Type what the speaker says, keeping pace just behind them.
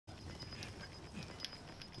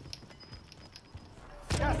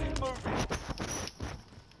moving.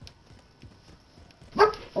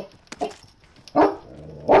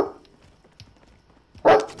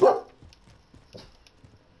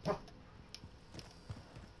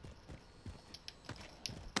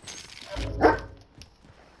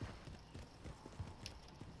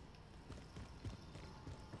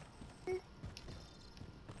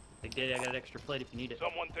 Big Daddy, I got an extra plate if you need it.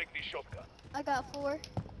 Someone take the shotgun. I got 4.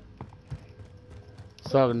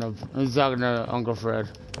 He's talking to Uncle Fred.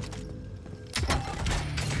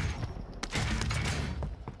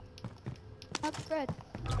 Uncle Fred.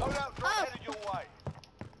 Hold out, drop headed your way.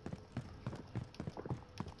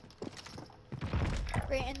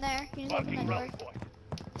 Right in there. He's open the Marking door. rally point.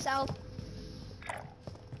 South.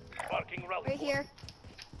 Marking rally Right point. here.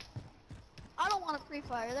 I don't want a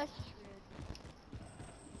pre-fire. That's just rude.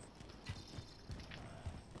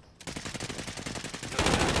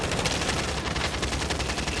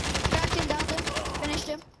 Cracked him, downed him. Finished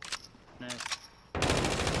him. Nice.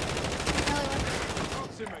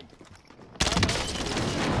 Another one.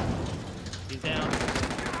 He's down.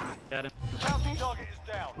 Got him. Bounty target is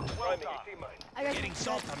down. Well done. I got Getting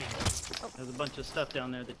some. salt on me. There's a bunch of stuff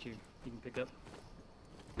down there that you can pick up.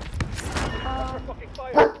 Fucking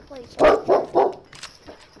fire. Please.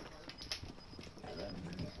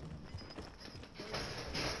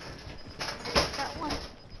 Got one.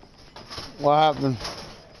 What happened?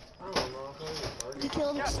 We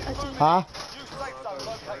killed a team. Huh? New safe zone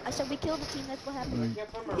located. I said we killed a team. That's what happened.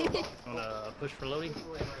 Wanna push for loading?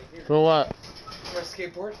 For what? My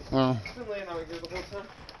skateboard. Oh. It's been laying out here the whole time.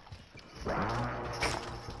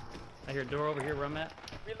 I hear a door over here where I'm at.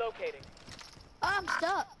 Relocating. Oh, I'm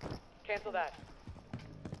stuck. Cancel that.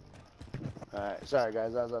 Alright, sorry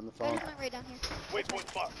guys, I was on the I phone. just went right down here.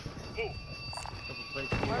 Waypoint marked. Move. Couple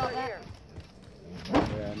plates What here. about that?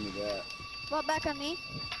 Yeah, I knew that. Well, back on me.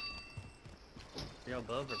 You're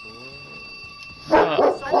above or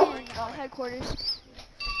below? I'm in headquarters.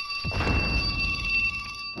 I'm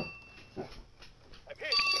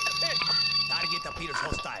hit. I'm hit. Target appears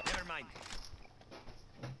hostile. Never mind.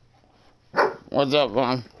 What's up,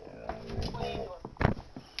 Mom?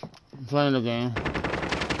 I'm playing the game.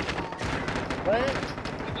 Play it?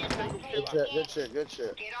 Good shit, good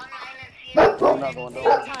shit. Throw another one, though.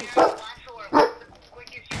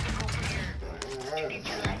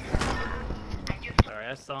 Sorry,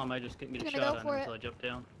 I saw him. I just couldn't get a Gonna shot go on for him, it. so I jumped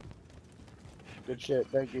down. Good shit,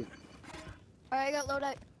 thank you. Alright, I got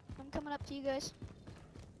loadout. I'm coming up to you guys.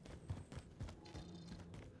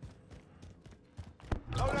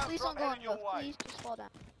 Hold out, Please drop don't go on headed your roof. way. Please just fall down.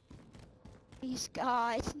 These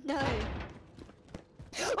guys, no.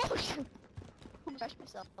 Oh shoot! I'm crushed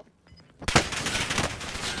myself.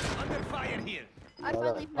 Under fire here. I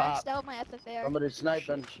finally maxed out my FFAR. Somebody's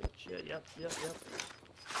sniping. Shit, yep.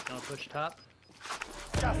 Gonna push top.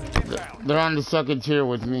 Gas is inbound. They're on the second tier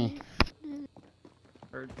with me.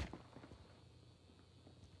 Heard.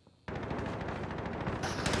 I'm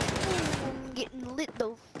getting lit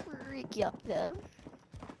though, freaky up there.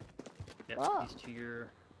 Yep, Wow. he's to your...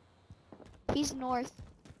 He's north.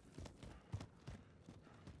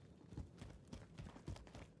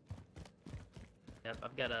 Yep,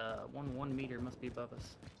 I've got a 1 meter, must be above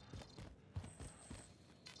us.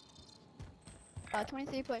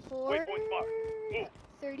 23.4. Waypoint marked. Move.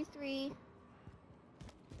 33.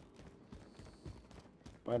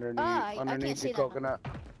 Underneath, I can't underneath see the that now. coconut.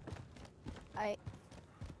 Alright.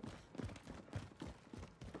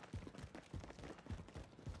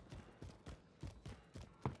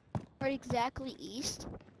 Or exactly east.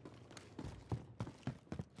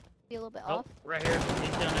 Be a little bit Oh, off. right here. He's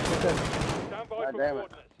down there. Stand by God for damn it.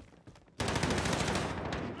 coordinates.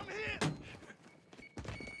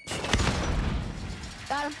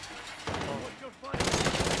 Got him.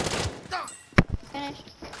 Finished.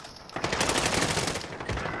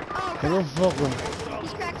 Oh, Who the fuck?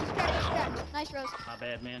 he's cracked, he's cracked, he's cracked. Nice, Rose. My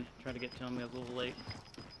bad, man. Trying to get to him. I was a little late.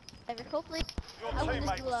 Hopefully, Your I win this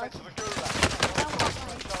teammate was gulag. sent to the gulag. I don't want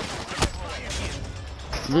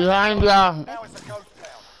mine. Behind ya! Now it's a ghost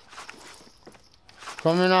town.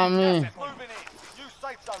 Coming on me. Moving in. New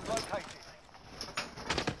safe zone located.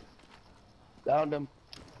 Downed him.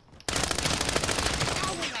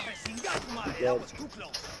 That was too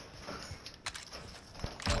close.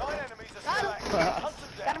 9 enemies are Got still him. active. Hunt them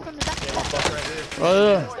Got down. him from the back. Right here. Oh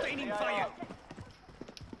yeah. Raining fire.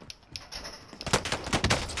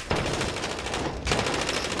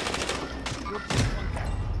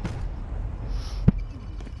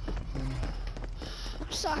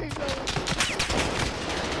 I'm sorry, bro.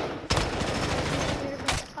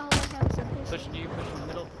 All I have is a pistol. Pushing you, pushing the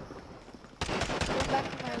middle. Go back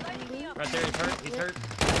to my loot. Right there, he's hurt. He's hurt.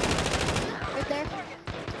 Right there.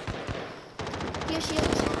 He has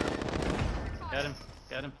shields. Got him.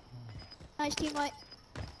 Got him. Nice team white.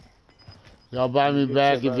 Y'all buy me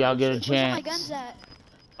back if y'all get a Where's all my chance. guns at?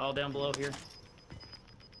 All down below here.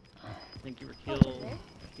 I think you were Oh, it's killed over there.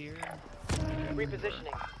 here.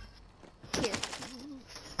 Repositioning. Here.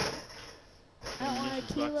 I don't want a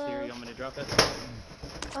Munitions box here. kilo. You want me to drop it?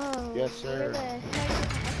 Oh, Yes, sir. where the heck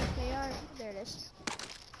is my FFAR? There it is.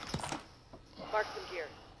 Mark some gear.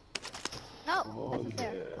 No, Oh, that's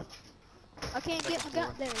there. yeah. I can't get my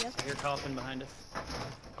gun. There we go. I hear coughing behind us.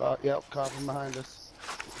 Yep, coffin behind us.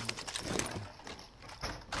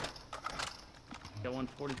 Got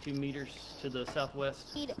 142 meters to the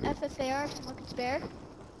southwest. Need FFAR if someone can spare.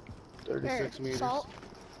 36 Or meters. salt.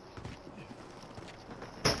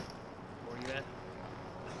 Where you at?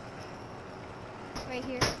 Right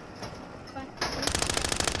here. Fine.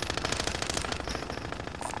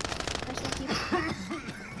 Nice, thank you.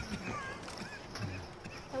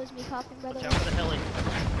 That was me coughing, by the Watch way. out for the heli.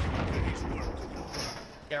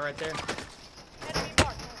 Guy right there. Enemy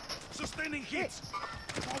marked. Sustaining hits.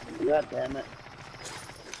 God damn it.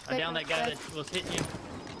 I downed that guy that was hitting you.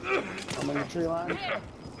 I'm in the tree line.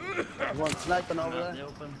 There's one sniping over Out in the there.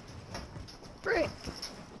 open. Frick!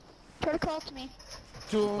 Try to call to me.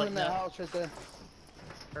 Two of them Like in that that. house right there.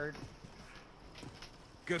 Heard.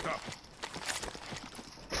 Get up.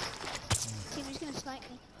 Team, he's gonna snipe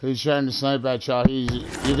me. He's trying to snipe at y'all.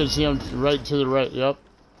 You can see him right to the right. Yep.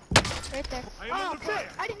 Right there. I am Oh, under frick! fire.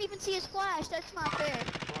 I didn't even see his flash. That's not fair.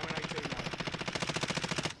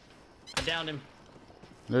 I downed him.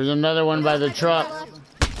 There's another one by the truck.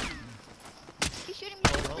 He's shooting me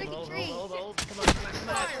through the Hold, freaking hold, trees. hold, hold. Come on, come on, come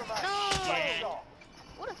on. No! Yeah.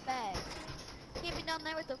 What a fag. Can't be down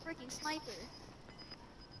there with a freaking sniper.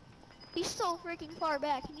 He's so freaking far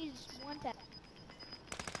back. He needs one tap.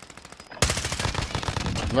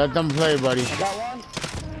 Let them play, buddy. I got one.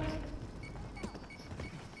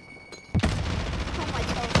 Oh my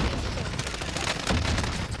god.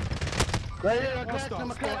 Right here, I cracked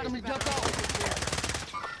him. I cracked him. He jumped out.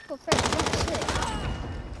 Oh, frick, that's sick.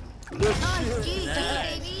 Good Nice, shit. GG,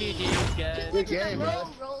 Nice. baby. GG's, guys. Just Good look at game, the man. road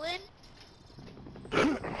rolling.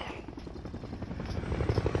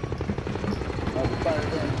 I'll fire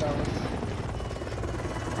again, fellas.